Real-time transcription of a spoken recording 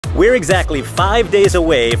We're exactly 5 days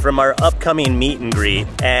away from our upcoming meet and greet,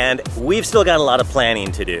 and we've still got a lot of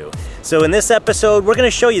planning to do. So in this episode, we're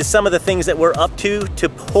gonna show you some of the things that we're up to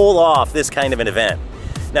pull off this kind of an event.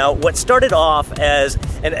 Now, what started off as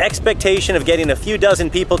an expectation of getting a few dozen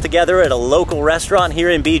people together at a local restaurant here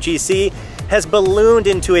in BGC has ballooned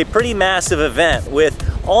into a pretty massive event with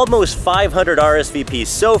almost 500 RSVPs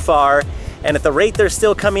so far, and at the rate they're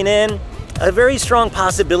still coming in, a very strong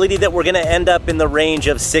possibility that we're gonna end up in the range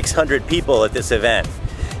of 600 people at this event.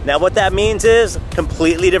 Now what that means is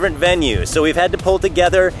completely different venues. So we've had to pull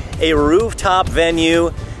together a rooftop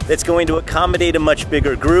venue that's going to accommodate a much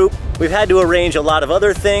bigger group. We've had to arrange a lot of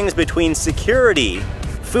other things between security,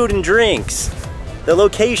 food and drinks, the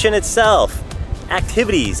location itself,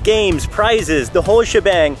 activities, games, prizes, the whole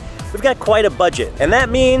shebang. We've got quite a budget, and that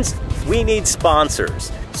means we need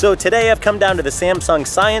sponsors. So today I've come down to the Samsung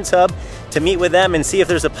Science Hub to meet with them and see if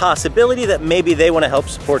there's a possibility that maybe they want to help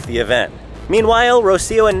support the event. Meanwhile,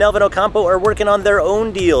 Rocio and Nelvin Ocampo are working on their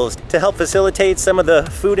own deals to help facilitate some of the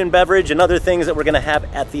food and beverage and other things that we're going to have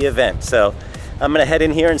at the event. So I'm going to head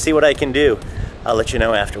in here and see what I can do. I'll let you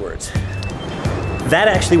know afterwards. That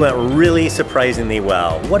actually went really surprisingly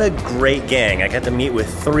well. What a great gang. I got to meet with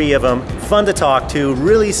 3 of them. Fun to talk to,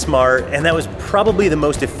 really smart, and that was probably the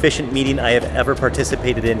most efficient meeting I have ever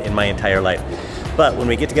participated in my entire life. But when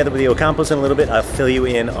we get together with the Ocampos in a little bit, I'll fill you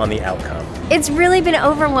in on the outcome. It's really been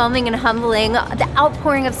overwhelming and humbling, the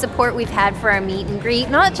outpouring of support we've had for our meet and greet.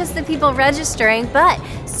 Not just the people registering, but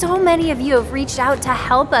so many of you have reached out to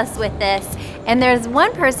help us with this. And there's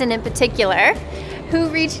one person in particular who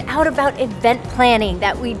reached out about event planning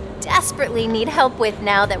that we desperately need help with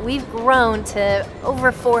now that we've grown to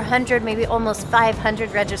over 400, maybe almost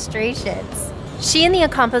 500 registrations. She and the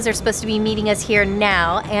Ocampos are supposed to be meeting us here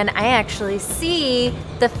now, and I actually see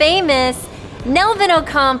the famous Nelvin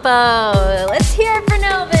Ocampo. Let's hear it for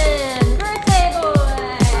Nelvin. Birthday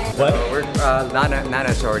boy. What?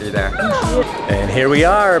 Nana's already there. And here we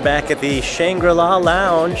are back at the Shangri-La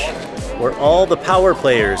Lounge, where all the power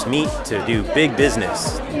players meet to do big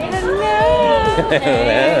business. Hello.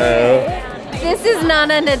 Hello. This is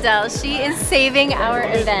Nana Nadal. She is saving our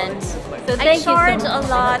event. So I charge a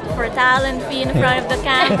lot for talent fee in front of the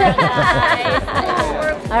camera,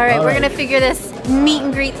 guys. All right, we're gonna figure this meet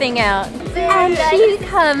and greet thing out. And she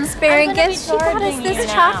comes bearing gifts. She brought us this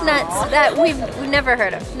choc nuts that we've never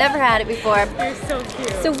heard of, never had it before. They're so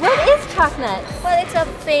cute. So what is choc nuts? Well, it's a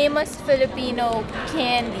famous Filipino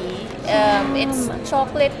candy. It's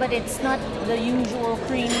chocolate, but it's not the usual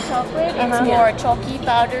creamy chocolate. It's more chalky,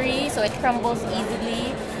 powdery, so it crumbles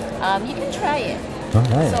easily. You can try it.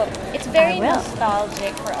 Okay. So it's very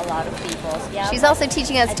nostalgic for a lot of people. Yeah. She's also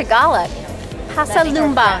teaching us Tagalog.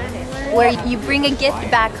 Pasalumbang, where you bring a gift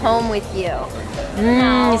back home with you.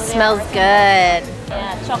 It smells good.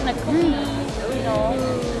 Yeah, chocolate cookie, you know.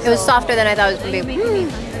 It was softer than I thought it was going to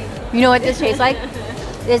be. You know what this tastes like?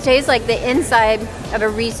 It tastes like the inside of a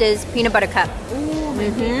Reese's peanut butter cup.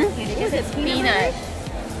 Because it's peanut.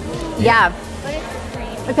 Yeah.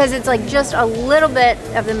 Because it's like just a little bit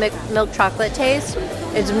of the milk chocolate taste.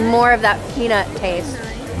 It's more of that peanut taste.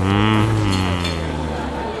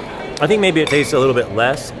 I think maybe it tastes a little bit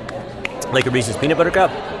less like a Reese's peanut butter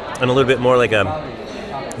cup and a little bit more like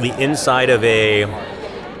the inside of a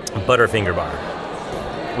Butterfinger bar,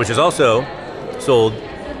 which is also sold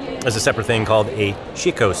as a separate thing called a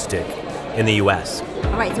Chico stick in the US.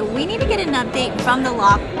 All right, so we need to get an update from the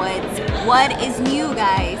Lockwoods. What is new,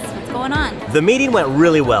 guys? What's going on? The meeting went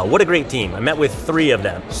really well. What a great team. I met with 3 of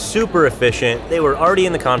them. Super efficient. They were already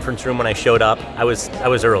in the conference room when I showed up. I was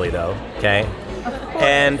early though, okay?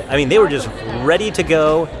 And I mean, they were just ready to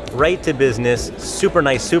go, right to business, super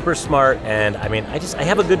nice, super smart, and I mean, I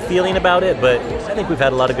have a good feeling about it, but I think we've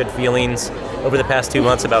had a lot of good feelings over the past 2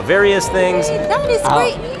 months about various things. That is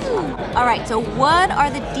great news. All right, so what are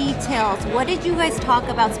the details? What did you guys talk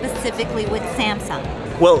about specifically with Samsung?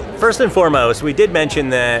 Well, first and foremost, we did mention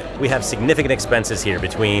that we have significant expenses here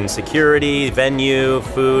between security, venue,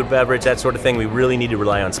 food, beverage, that sort of thing. We really need to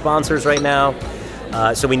rely on sponsors right now.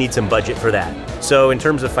 So we need some budget for that. So in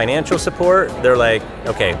terms of financial support, they're like,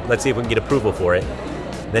 okay, let's see if we can get approval for it.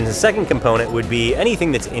 Then the second component would be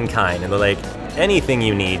anything that's in kind. And they're like, anything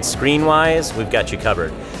you need screen-wise, we've got you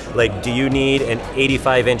covered. Like, do you need an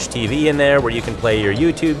 85-inch TV in there where you can play your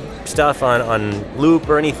YouTube stuff on loop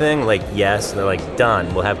or anything? Like, yes. They're like,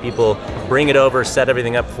 done. We'll have people bring it over, set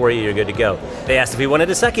everything up for you, you're good to go. They asked if we wanted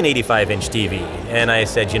a second 85-inch TV, and I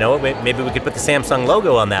said, you know what, maybe we could put the Samsung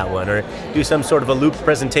logo on that one, or do some sort of a loop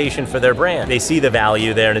presentation for their brand. They see the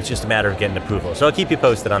value there, and it's just a matter of getting approval. So I'll keep you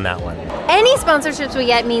posted on that one. Any sponsorships we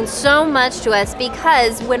get mean so much to us,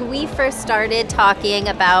 because when we first started talking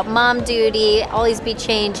about mom duty, always be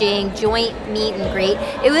changing, joint meet and greet,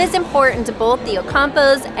 it was important to both the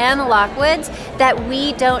Ocampos and the Lockwoods that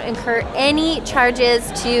we don't incur any charges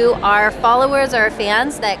to our followers or our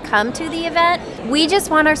fans that come to the event. We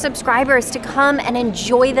just want our subscribers to come and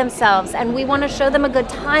enjoy themselves, and we want to show them a good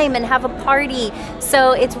time and have a party.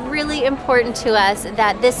 So it's really important to us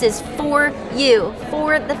that this is for you,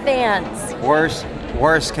 for the fans.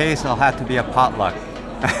 Worst case, it'll have to be a potluck.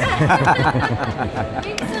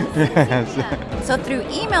 So through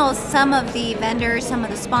emails, some of the vendors, some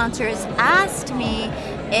of the sponsors asked me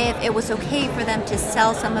if it was okay for them to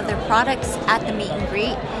sell some of their products at the meet and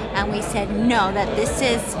greet, and we said no, that this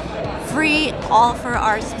is free, all for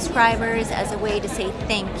our subscribers, as a way to say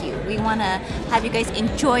thank you. We want to have you guys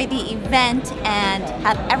enjoy the event and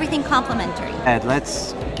have everything complimentary. And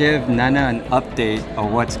let's give Nana an update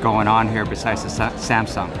of what's going on here besides the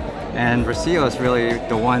Samsung. And Rocio is really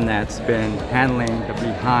the one that's been handling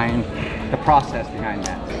the process behind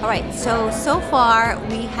that. All right, so far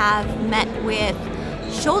we have met with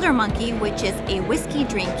Shoulder Monkey, which is a whiskey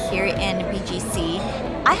drink here in BGC.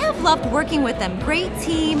 I have loved working with them. Great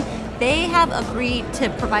team. They have agreed to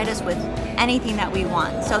provide us with anything that we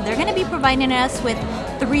want. So they're going to be providing us with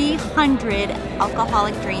 300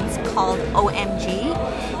 alcoholic drinks called OMG,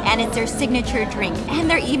 and it's their signature drink. And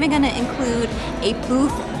they're even going to include a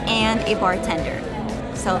booth and a bartender.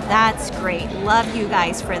 So that's great. Love you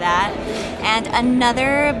guys for that. And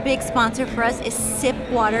another big sponsor for us is Sip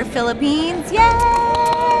Water Philippines. Yay!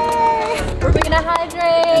 We're gonna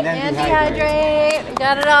hydrate and dehydrate.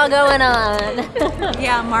 Got it all going on.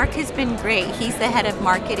 Yeah, Mark has been great. He's the head of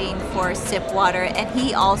marketing for Sip Water, and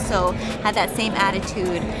he also had that same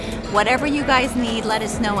attitude. Whatever you guys need, let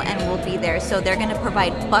us know and we'll be there. So they're gonna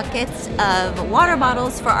provide buckets of water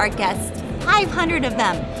bottles for our guests, 500 of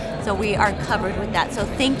them. So we are covered with that. So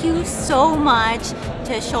thank you so much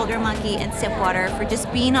to Shoulder Monkey and Sip Water for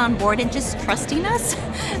just being on board and just trusting us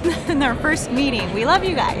in our first meeting. We love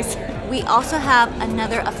you guys. We also have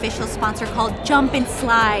another official sponsor called Jump and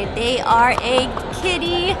Slide. They are a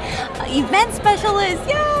kiddie event specialist.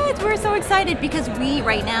 Yes, we're so excited because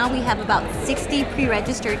right now we have about 60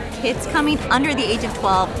 pre-registered kids coming under the age of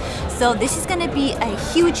 12. So this is gonna be a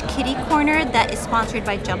huge kiddie corner that is sponsored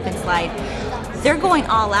by Jump and Slide. They're going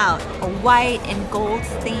all out, a white and gold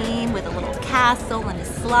theme with a little castle and a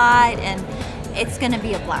slide, and it's gonna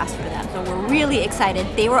be a blast for them. So we're really excited.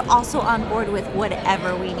 They were also on board with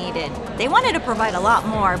whatever we needed. They wanted to provide a lot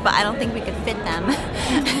more, but I don't think we could fit them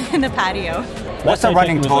in the patio. What's the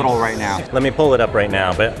running total right now? Let me pull it up right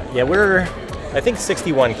now, but yeah, we're, I think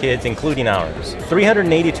 61 kids, including ours.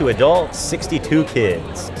 382 adults, 62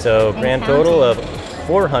 kids. So grand total of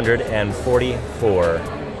 444.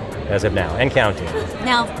 As of now, and counting.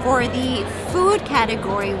 Now for the food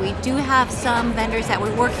category, we do have some vendors that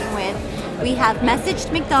we're working with. We have messaged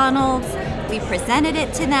McDonald's, we presented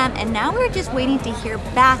it to them, and now we're just waiting to hear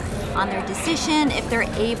back on their decision if they're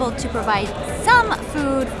able to provide some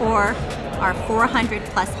food for our 400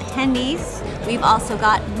 plus attendees. We've also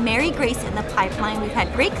got Mary Grace in the pipeline. We've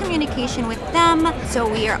had great communication with them. So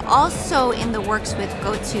we are also in the works with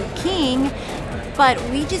Go To King, but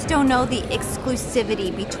we just don't know the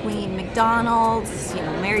exclusivity between McDonald's,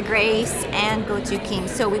 Mary Grace, and Go To King.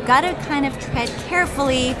 So we've got to kind of tread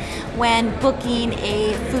carefully when booking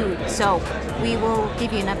a food. So we will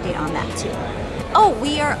give you an update on that too. Oh,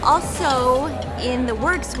 we are also in the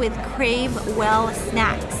works with Crave Well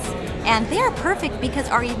Snacks. And they are perfect because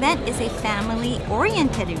our event is a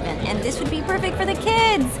family-oriented event, and this would be perfect for the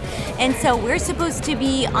kids. And so we're supposed to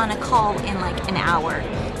be on a call in like an hour.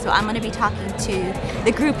 So I'm going to be talking to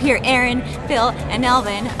the group here, Aaron, Phil, and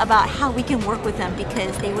Elvin, about how we can work with them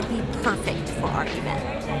because they would be perfect for our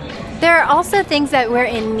event. There are also things that we're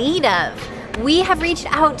in need of. We have reached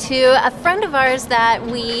out to a friend of ours that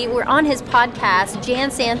we were on his podcast, Jan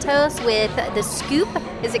Santos, with The Scoop.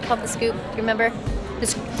 Is it called The Scoop? Do you remember?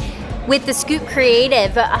 With The Scoop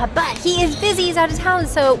Creative, but he is busy, he's out of town,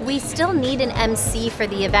 so we still need an MC for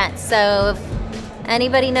the event. So if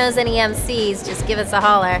anybody knows any MCs, just give us a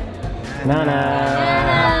holler. Nana!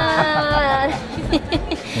 She's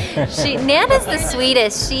Nana's the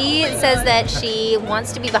sweetest. She says that she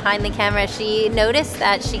wants to be behind the camera. She noticed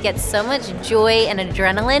that she gets so much joy and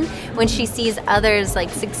adrenaline when she sees others like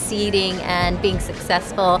succeeding and being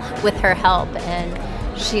successful with her help. And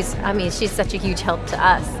she's such a huge help to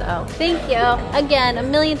us. So thank you. Again, a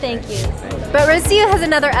million thank yous. But Rocio has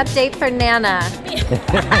another update for Nana.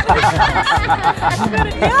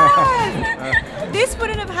 Yes! This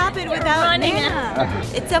wouldn't have happened without Nana.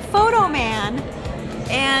 It's a photo man.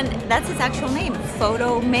 And that's his actual name,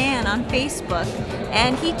 Photo Man on Facebook.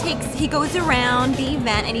 And he goes around the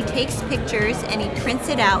event and he takes pictures and he prints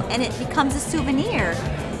it out and it becomes a souvenir.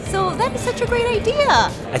 So that is such a great idea.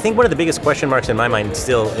 I think one of the biggest question marks in my mind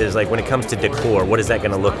still is like when it comes to decor, what is that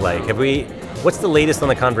going to look like? What's the latest on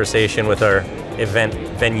the conversation with our event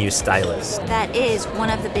venue stylist? That is one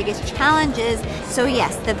of the biggest challenges. So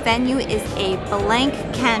yes, the venue is a blank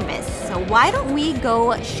canvas. So why don't we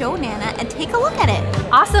go show Nana and take a look at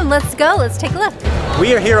it? Awesome, let's go. Let's take a look.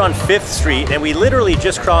 We are here on 5th Street and we literally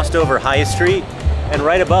just crossed over High Street, and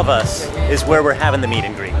right above us is where we're having the meet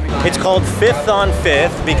and greet. It's called 5th on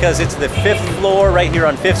 5th because it's the 5th floor right here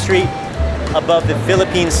on 5th Street above the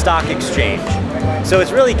Philippines Stock Exchange. So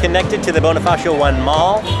it's really connected to the Bonifacio 1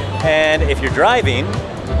 Mall, and if you're driving,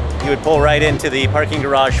 you would pull right into the parking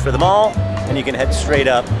garage for the mall and you can head straight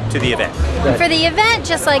up to the event. And for the event,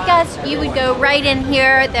 just like us, you would go right in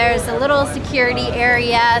here. There's a little security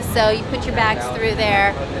area, so you put your bags through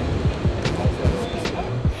there.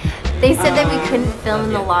 They said that we couldn't film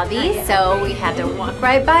in the lobby, so we had to walk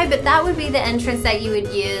right by, but that would be the entrance that you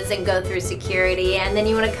would use and go through security. And then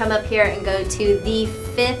you want to come up here and go to the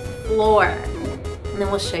 5th floor. And then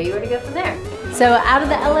we'll show you where to go from there. So out of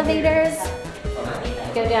the elevators,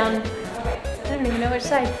 go down, I don't even know which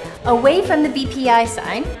side, away from the BPI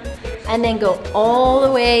sign, and then go all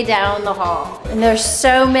the way down the hall. And there's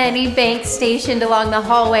so many banks stationed along the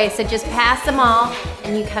hallway, so just pass them all,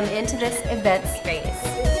 and you come into this event space.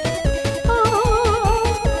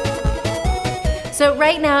 So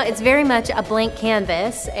right now it's very much a blank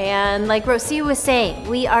canvas, and like Rocio was saying,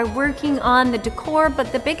 we are working on the decor,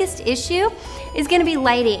 but the biggest issue is going to be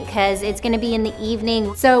lighting because it's going to be in the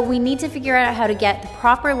evening. So we need to figure out how to get the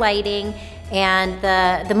proper lighting and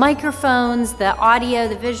the microphones, the audio,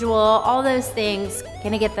 the visual, all those things,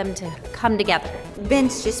 going to get them to come together.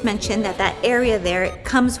 Vince just mentioned that area there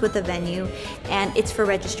comes with the venue and it's for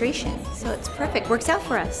registration. So it's perfect, works out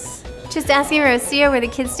for us. Just asking Rocio where the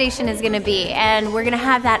kids station is going to be, and we're going to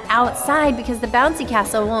have that outside because the bouncy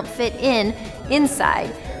castle won't fit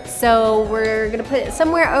inside. So we're going to put it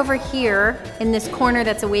somewhere over here in this corner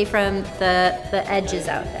that's away from the edges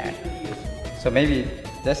out there. So maybe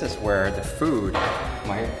this is where the food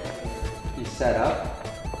might be set up.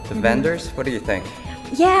 The vendors, what do you think?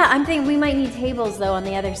 Yeah, I'm thinking we might need tables though on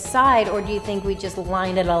the other side, or do you think we just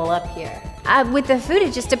line it all up here? With the food,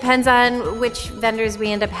 it just depends on which vendors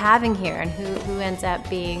we end up having here and who ends up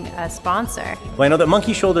being a sponsor. Well, I know that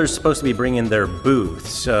Monkey Shoulder is supposed to be bringing their booth,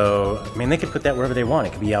 so I mean they could put that wherever they want. It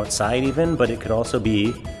could be outside even, but it could also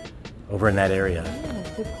be over in that area. Yeah,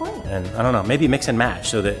 good point. And I don't know, maybe mix and match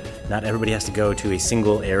so that not everybody has to go to a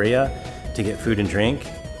single area to get food and drink.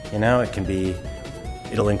 You know,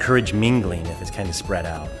 it'll encourage mingling if it's kind of spread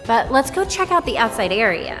out. But let's go check out the outside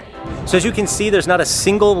area. So as you can see, there's not a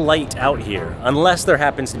single light out here, unless there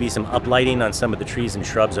happens to be some uplighting on some of the trees and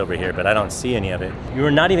shrubs over here, but I don't see any of it.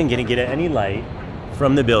 You're not even gonna get any light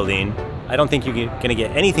from the building. I don't think you're gonna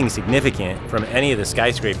get anything significant from any of the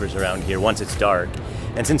skyscrapers around here once it's dark.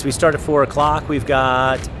 And since we start at 4 o'clock, we've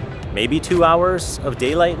got maybe 2 hours of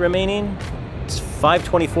daylight remaining. It's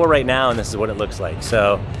 5:24 right now, and this is what it looks like.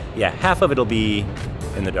 So yeah, half of it'll be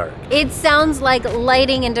in the dark. It sounds like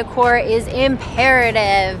lighting and decor is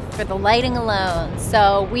imperative for the lighting alone.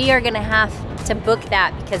 So we are gonna have to book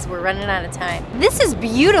that because we're running out of time. This is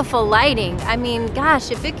beautiful lighting. I mean,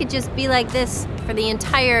 gosh, if it could just be like this for the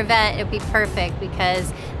entire event, it'd be perfect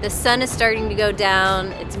because the sun is starting to go down.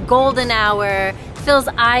 It's golden hour. Phil's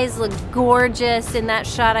eyes look gorgeous in that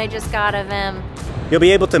shot I just got of him. You'll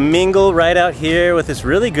be able to mingle right out here with this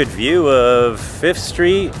really good view of 5th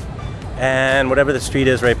Street and whatever the street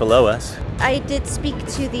is right below us. I did speak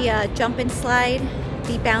to the jump and slide,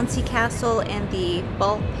 the bouncy castle, and the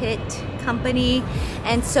ball pit company,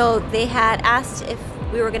 and so they had asked if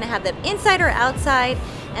we were going to have them inside or outside,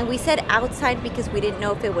 and we said outside because we didn't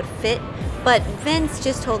know if it would fit, but Vince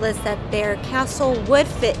just told us that their castle would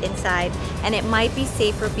fit inside, and it might be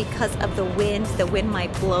safer because of the wind. The wind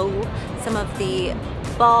might blow some of the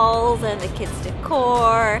balls and the kids'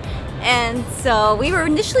 decor. And so we were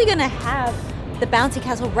initially gonna have the bouncy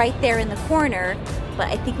castle right there in the corner, but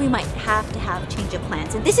I think we might have to have change of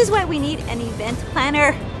plans. And this is why we need an event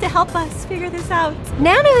planner to help us figure this out.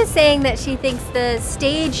 Nana is saying that she thinks the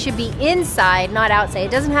stage should be inside, not outside. It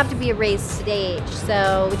doesn't have to be a raised stage.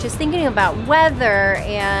 So just thinking about weather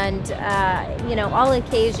and, you know, all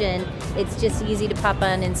occasion, it's just easy to pop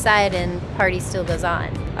on inside and party still goes on.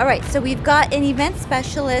 All right, so we've got an event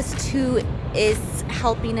specialist who is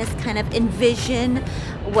helping us kind of envision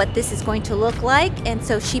what this is going to look like. And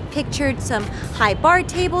so she pictured some high bar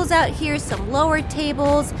tables out here, some lower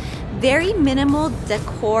tables, very minimal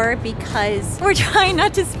decor because we're trying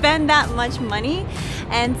not to spend that much money.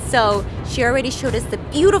 And so she already showed us the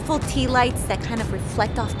beautiful tea lights that kind of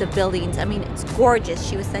reflect off the buildings. I mean, it's gorgeous.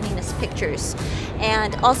 She was sending us pictures.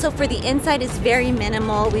 And also for the inside is very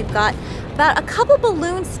minimal. We've got about a couple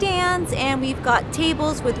balloon stands and we've got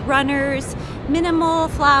tables with runners, minimal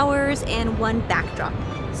flowers, and one backdrop.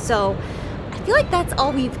 So I feel like that's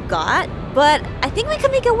all we've got, but I think we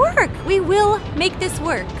can make it work. We will make this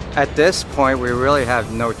work. At this point, we really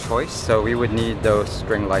have no choice, so we would need those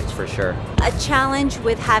string lights for sure. A challenge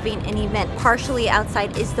with having an event partially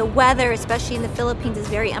outside is the weather, especially in the Philippines, is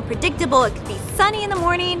very unpredictable. It could be sunny in the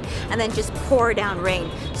morning and then just pour down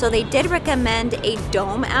rain. So they did recommend a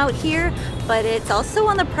dome out here, but it's also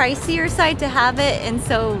on the pricier side to have it, and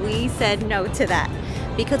so we said no to that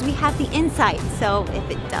because we have the inside. So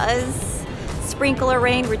if it does sprinkle or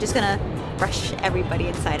rain, we're just gonna rush everybody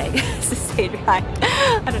inside, I guess, to say it right.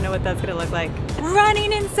 I don't know what that's gonna look like.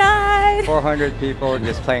 Running inside! 400 people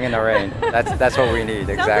just playing in the rain. That's what we need,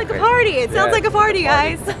 exactly. Sounds like a party. It sounds like a party,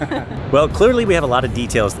 guys. Well, clearly we have a lot of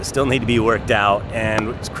details that still need to be worked out, and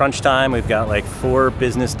it's crunch time. We've got like 4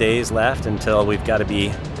 business days left until we've got to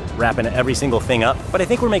be wrapping every single thing up, but I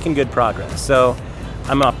think we're making good progress. So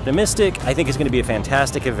I'm optimistic. I think it's going to be a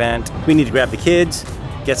fantastic event. We need to grab the kids,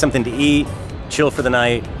 get something to eat, chill for the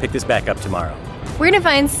night, pick this back up tomorrow. We're gonna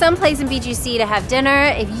find some place in BGC to have dinner.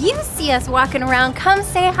 If you see us walking around, come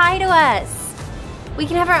say hi to us. We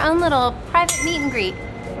can have our own little private meet and greet.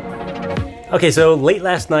 Okay, so late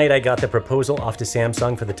last night I got the proposal off to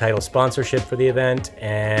Samsung for the title sponsorship for the event,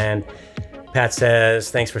 and Pat says,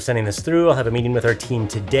 thanks for sending this through. I'll have a meeting with our team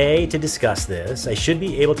today to discuss this. I should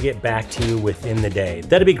be able to get back to you within the day.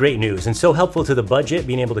 That'd be great news and so helpful to the budget,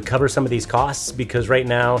 being able to cover some of these costs, because right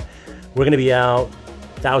now we're gonna be out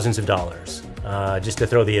thousands of dollars just to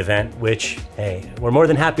throw the event, which, hey, we're more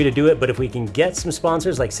than happy to do it, but if we can get some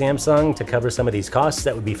sponsors like Samsung to cover some of these costs,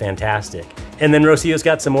 that would be fantastic. And then Rocio's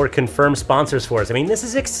got some more confirmed sponsors for us. I mean, this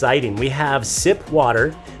is exciting. We have Sip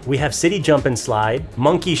Water, we have City Jump and Slide,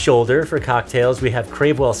 Monkey Shoulder for cocktails, we have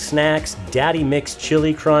Cravewell Snacks, Daddy Mix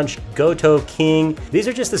Chili Crunch, Goto King. These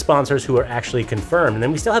are just the sponsors who are actually confirmed. And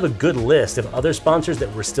then we still have a good list of other sponsors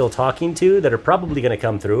that we're still talking to that are probably gonna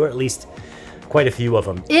come through, or at least quite a few of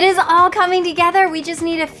them. It is all coming together. We just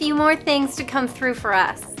need a few more things to come through for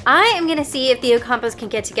us. I am gonna see if the Ocampos can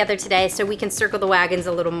get together today so we can circle the wagons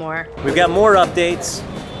a little more. We've got more updates.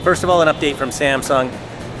 First of all, an update from Samsung.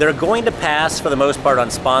 They're going to pass for the most part on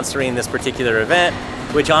sponsoring this particular event,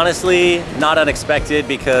 which honestly, not unexpected,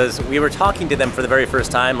 because we were talking to them for the very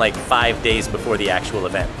first time like 5 days before the actual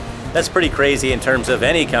event. That's pretty crazy in terms of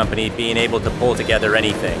any company being able to pull together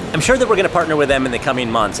anything. I'm sure that we're gonna partner with them in the coming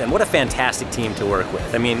months, and what a fantastic team to work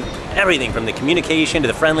with. I mean, everything from the communication to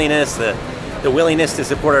the friendliness, the willingness to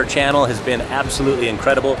support our channel has been absolutely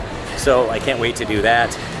incredible. So I can't wait to do that.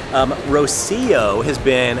 Rocio has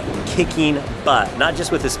been kicking butt, not just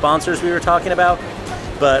with the sponsors we were talking about,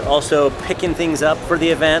 but also picking things up for the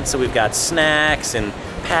event. So we've got snacks and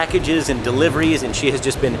packages and deliveries, and she has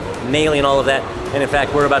just been nailing all of that. And in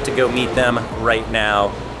fact, we're about to go meet them right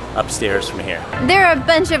now upstairs from here. There are a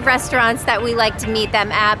bunch of restaurants that we like to meet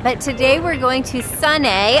them at, but today we're going to Sane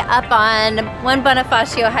up on 1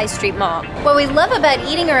 Bonifacio High Street Mall. What we love about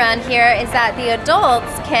eating around here is that the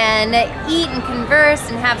adults can eat and converse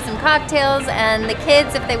and have some cocktails, and the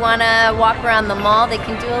kids, if they want to walk around the mall, they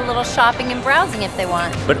can do a little shopping and browsing if they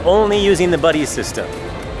want. But only using the buddy system.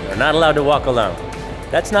 They're not allowed to walk alone.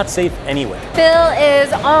 That's not safe anyway. Phil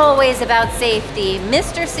is always about safety.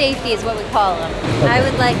 Mr. Safety is what we call him. I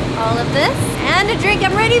would like all of this and a drink.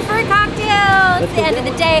 I'm ready for a cocktail. It's the end of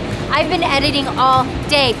the day. I've been editing all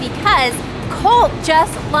day because Colt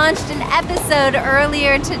just launched an episode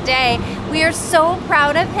earlier today. We are so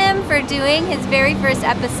proud of him for doing his very first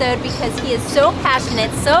episode because he is so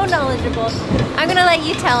passionate, so knowledgeable. I'm gonna let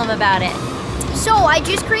you tell him about it. So I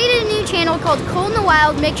just created a new channel called Cold in the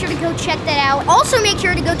Wild. Make sure to go check that out. Also make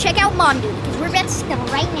sure to go check out Mom Dude, because we're about to step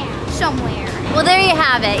right now somewhere. Well, there you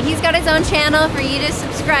have it. He's got his own channel for you to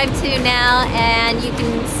subscribe to now, and you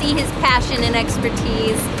can see his passion and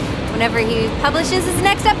expertise. whenever he publishes his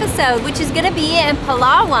next episode, which is gonna be in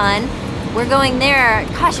Palawan. We're going there,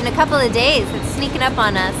 gosh, in a couple of days. It's sneaking up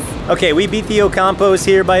on us. Okay, we beat the Ocampos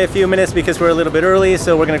here by a few minutes because we're a little bit early,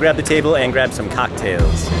 so we're gonna grab the table and grab some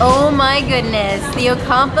cocktails. Oh my goodness, the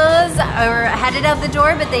Ocampos are headed out the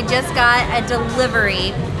door, but they just got a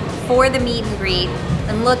delivery for the meet and greet.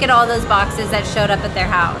 And look at all those boxes that showed up at their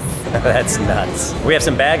house. That's nuts. We have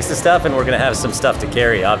some bags to stuff and we're gonna have some stuff to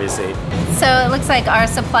carry, obviously. So it looks like our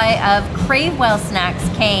supply of Crave Well snacks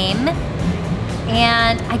came.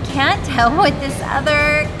 And I can't tell what this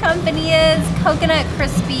other company is, Coconut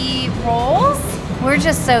Crispy Rolls. We're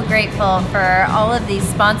just so grateful for all of these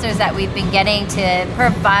sponsors that we've been getting to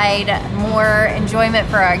provide more enjoyment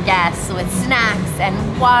for our guests with snacks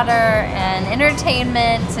and water and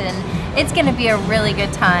entertainment, and it's gonna be a really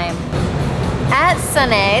good time. At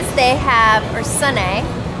Sunny's, they have a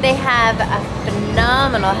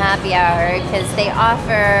phenomenal happy hour because they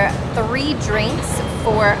offer 3 drinks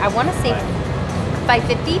for, I wanna say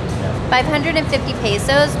 550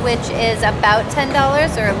 pesos, which is about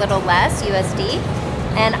 $10 or a little less USD.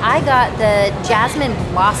 And I got the Jasmine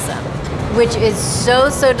Blossom, which is so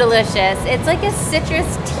delicious. It's like a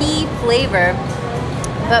citrus tea flavor,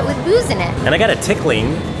 but with booze in it. And I got a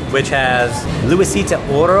Tickling, which has Luisita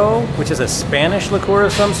Oro, which is a Spanish liqueur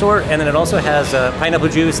of some sort, and then it also has pineapple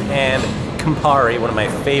juice and Campari, one of my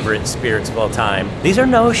favorite spirits of all time. These are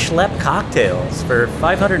no schlep cocktails. For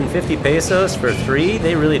 550 pesos for 3,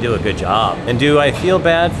 they really do a good job. And do I feel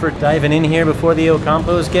bad for diving in here before the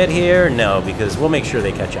Ocampos get here? No, because we'll make sure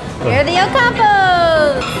they catch up. Here are the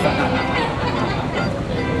Ocampos!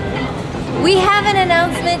 We have an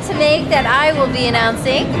announcement to make that I will be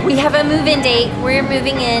announcing. We have a move-in date. We're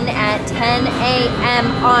moving in at 10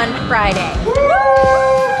 a.m. on Friday.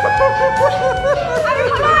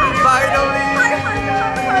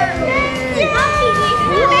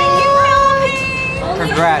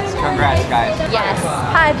 Congrats guys. Yes,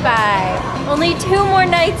 high five. Only 2 more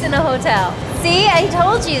nights in a hotel. See, I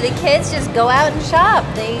told you, the kids just go out and shop.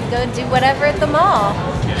 They go do whatever at the mall.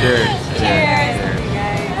 Cheers.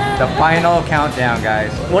 The final countdown,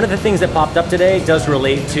 guys. One of the things that popped up today does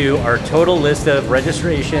relate to our total list of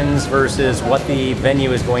registrations versus what the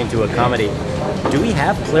venue is going to accommodate. Do we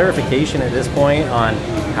have clarification at this point on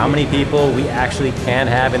how many people we actually can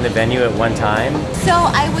have in the venue at one time? So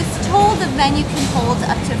I was told the venue can hold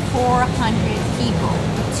up to 400 people,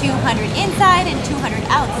 200 inside and 200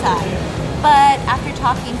 outside. But after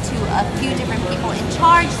talking to a few different people in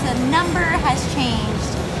charge, the number has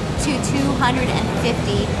changed to 250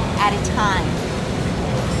 at a time.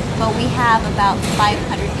 But we have about 500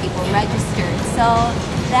 people registered. So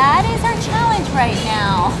that is our challenge right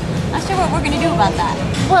now. Not sure what we're gonna do about that.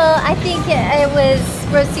 Well, I think it was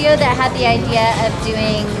Rocio that had the idea of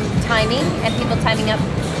doing timing and people timing up,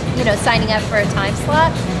 you know, signing up for a time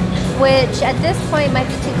slot, which at this point might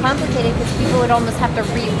be too complicated because people would almost have to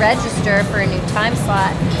re-register for a new time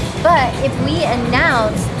slot. But if we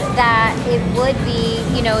announce that it would be,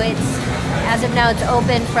 you know, it's, as of now it's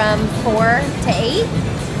open from 4 to 8,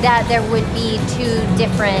 that there would be 2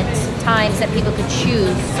 different times that people could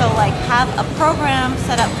choose. So like have a program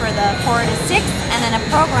set up for the 4 to 6 and then a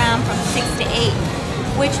program from 6 to 8,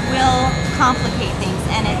 which will complicate things,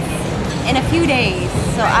 and it's in a few days.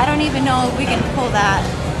 So I don't even know if we can pull that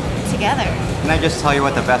together. Can I just tell you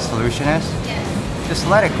what the best solution is? Just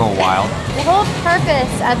let it go wild. The whole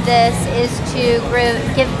purpose of this is to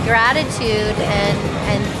give gratitude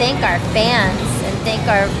and thank our fans and thank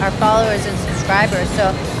our followers and subscribers.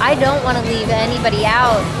 So I don't want to leave anybody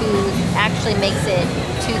out who actually makes it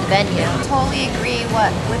to the venue. Totally agree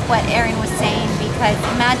with what Erin was saying, because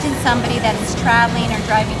imagine somebody that is traveling or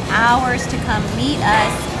driving hours to come meet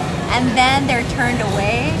us and then they're turned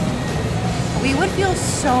away. We would feel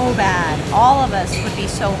so bad. All of us would be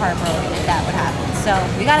so heartbroken if that would happen. So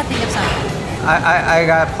we gotta think of something. I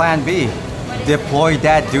got plan B. Deploy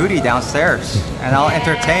that duty downstairs and I'll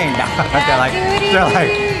entertain. they're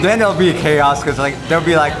like, then there'll be chaos because like they'll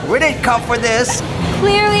be like, we didn't come for this.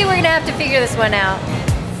 Clearly we're gonna have to figure this one out.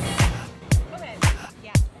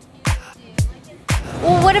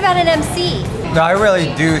 Well, what about an MC? No, I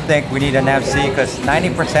really do think we need an MC because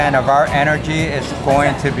 90% of our energy is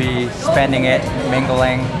going to be spending it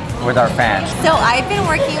mingling with our fans. So I've been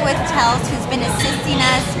working with Tels, who's been assisting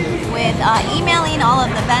us with emailing all of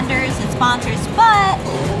the vendors and sponsors, but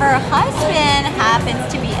her husband happens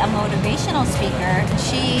to be a motivational speaker.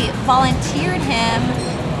 She volunteered him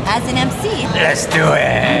as an MC. Let's do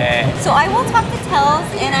it! So I will talk to Tels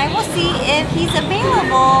and I will see if he's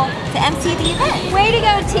available to MC the event. Way to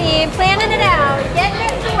go, team. Planning it out. Getting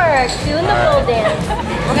it to work. Doing the full dance.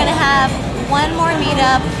 We're gonna have one more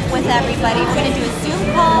meetup with everybody. We're going to do a Zoom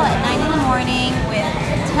call at 9 in the morning with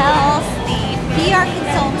Tels, the PR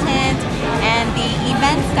consultant, and the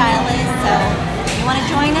event stylist. So you want to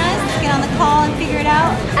join us, get on the call and figure it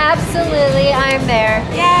out? Absolutely, I'm there.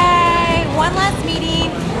 Yay! One last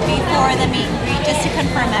meeting before the meet and greet just to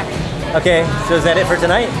confirm everything. Okay, so is that it for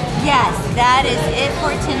tonight? Yes, that is it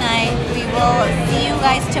for tonight. We will see you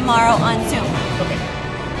guys tomorrow on Zoom.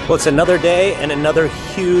 Well, it's another day and another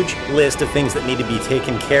huge list of things that need to be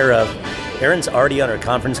taken care of. Erin's already on her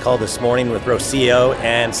conference call this morning with Rocio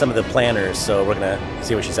and some of the planners, so we're gonna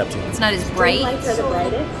see what she's up to. It's not as bright.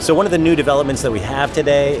 So one of the new developments that we have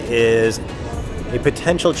today is a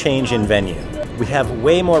potential change in venue. We have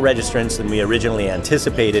way more registrants than we originally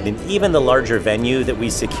anticipated, and even the larger venue that we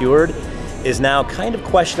secured is now kind of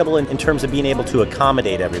questionable in terms of being able to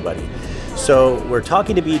accommodate everybody. So we're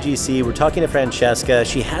talking to BGC, we're talking to Francesca.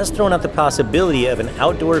 She has thrown out the possibility of an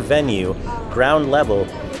outdoor venue, ground level,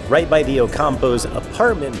 right by the Ocampo's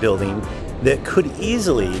apartment building that could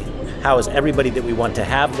easily house everybody that we want to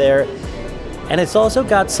have there. And it's also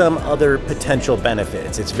got some other potential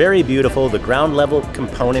benefits. It's very beautiful. The ground level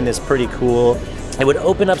component is pretty cool. It would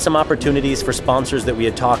open up some opportunities for sponsors that we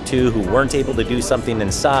had talked to who weren't able to do something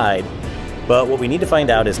inside. But what we need to find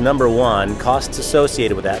out is, number one, costs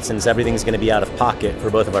associated with that, since everything's going to be out of pocket for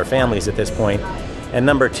both of our families at this point. And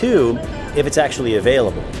number two, if it's actually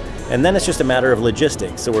available. And then it's just a matter of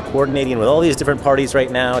logistics. So we're coordinating with all these different parties right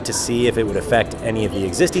now to see if it would affect any of the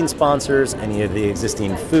existing sponsors, any of the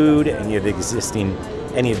existing food, any of the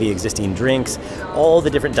existing drinks, all the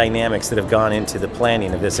different dynamics that have gone into the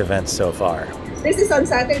planning of this event so far. This is on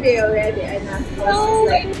Saturday already, Anna. Oh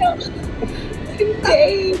my gosh. 2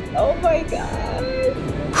 days. Oh my god.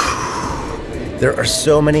 There are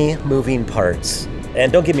so many moving parts. And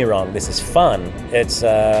don't get me wrong, this is fun. It's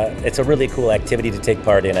a really cool activity to take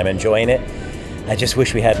part in. I'm enjoying it. I just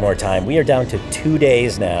wish we had more time. We are down to 2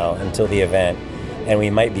 days now until the event, and we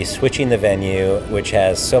might be switching the venue, which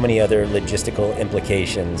has so many other logistical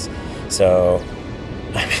implications. So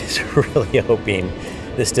I'm just really hoping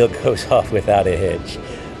this still goes off without a hitch.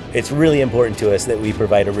 It's really important to us that we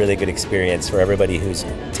provide a really good experience for everybody who's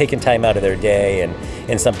taken time out of their day, and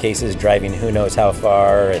in some cases driving who knows how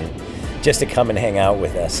far, and just to come and hang out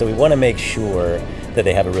with us. So we want to make sure that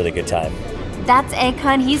they have a really good time. That's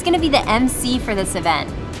Ekon. He's going to be the MC for this event.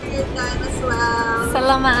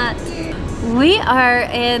 Salamat. We are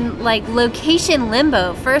in like location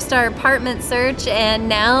limbo. First our apartment search, and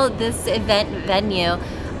now this event venue.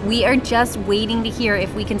 We are just waiting to hear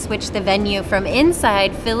if we can switch the venue from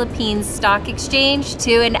inside Philippines Stock Exchange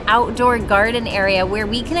to an outdoor garden area where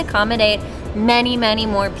we can accommodate many, many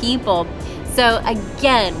more people. So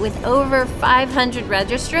again, with over 500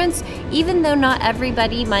 registrants, even though not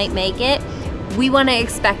everybody might make it, we want to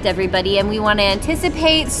expect everybody, and we want to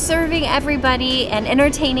anticipate serving everybody and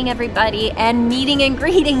entertaining everybody and meeting and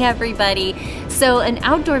greeting everybody. So an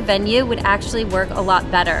outdoor venue would actually work a lot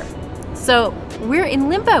better. So we're in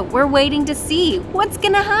limbo. We're waiting to see what's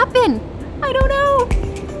gonna happen. I don't know.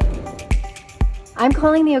 I'm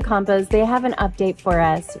calling the Ocampos. They have an update for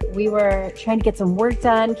us. We were trying to get some work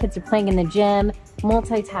done. Kids are playing in the gym,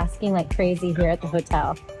 multitasking like crazy here at the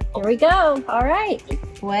hotel. Here we go. All right.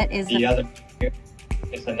 What is the other?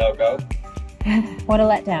 It's a no-go. What a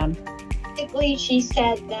letdown. Basically, she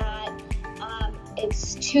said that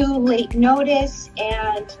it's too late notice,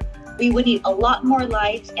 and we would need a lot more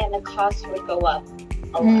lights, and the cost would go up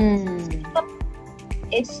a lot.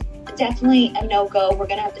 It's definitely a no-go. We're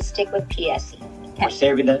gonna have to stick with PSE. We're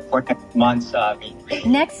saving it for next month's meet.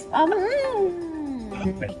 Next, I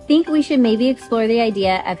think we should maybe explore the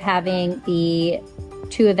idea of having the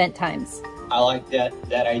 2 event times. I like that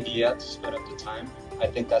idea to split up the time. I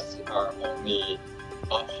think that's our only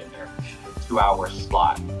option there. 2-hour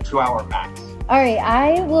slot, 2-hour max. All right,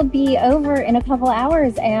 I will be over in a couple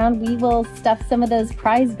hours, and we will stuff some of those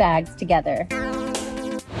prize bags together.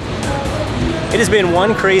 It has been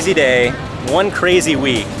one crazy day, one crazy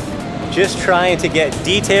week, just trying to get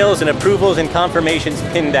details and approvals and confirmations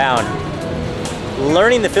pinned down.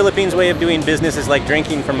 Learning the Philippines way of doing business is like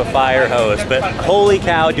drinking from a fire hose, but holy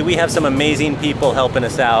cow, do we have some amazing people helping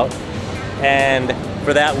us out. And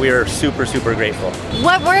for that, we're super, super grateful.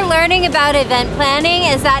 What we're learning about event planning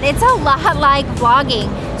is that it's a lot like vlogging.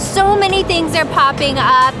 So many things are popping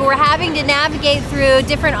up. We're having to navigate through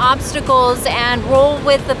different obstacles and roll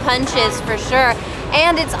with the punches for sure.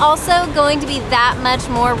 And it's also going to be that much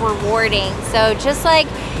more rewarding. So just like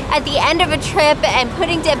at the end of a trip and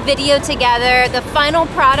putting a video together, the final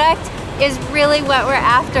product is really what we're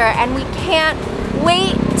after. And we can't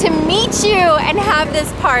wait to meet you and have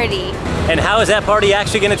this party. And how is that party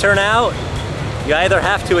actually going to turn out? You either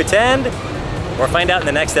have to attend or find out in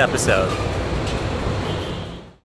the next episode.